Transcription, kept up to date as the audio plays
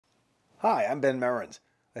Hi, I'm Ben Merens.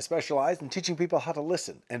 I specialize in teaching people how to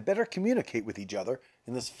listen and better communicate with each other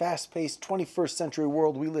in this fast-paced 21st century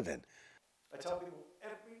world we live in. I tell people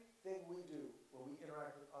everything we do when we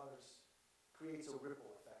interact with others creates a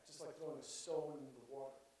ripple effect, just like throwing a stone into the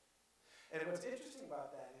water. And what's interesting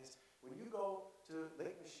about that is when you go to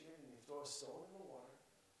Lake Michigan and you throw a stone in the water,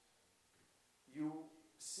 you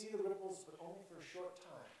see the ripples, but only for a short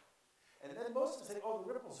time. And then most of us think, oh,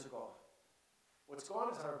 the ripples are gone. What's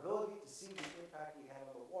gone is our ability to see the impact we had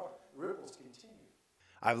on the water. The ripples continue.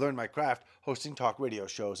 I've learned my craft hosting talk radio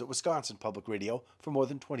shows at Wisconsin Public Radio for more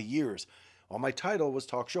than 20 years. While my title was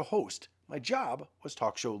talk show host, my job was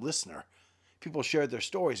talk show listener. People shared their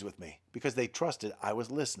stories with me because they trusted I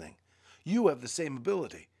was listening. You have the same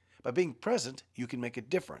ability. By being present, you can make a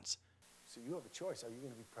difference. So you have a choice. Are you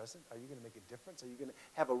going to be present? Are you going to make a difference? Are you going to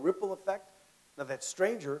have a ripple effect? Now that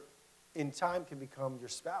stranger in time can become your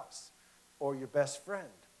spouse or your best friend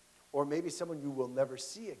or maybe someone you will never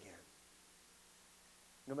see again.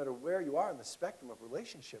 No matter where you are in the spectrum of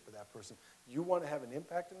relationship with that person, you want to have an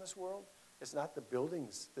impact in this world. It's not the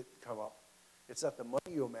buildings that come up. It's not the money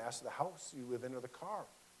you amass, or the house you live in, or the car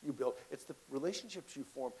you build. It's the relationships you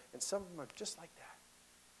form, and some of them are just like that.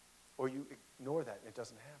 Or you ignore that and it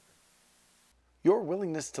doesn't happen. Your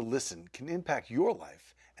willingness to listen can impact your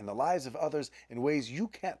life and the lives of others in ways you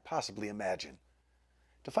can't possibly imagine.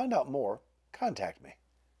 To find out more, contact me.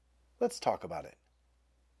 Let's talk about it.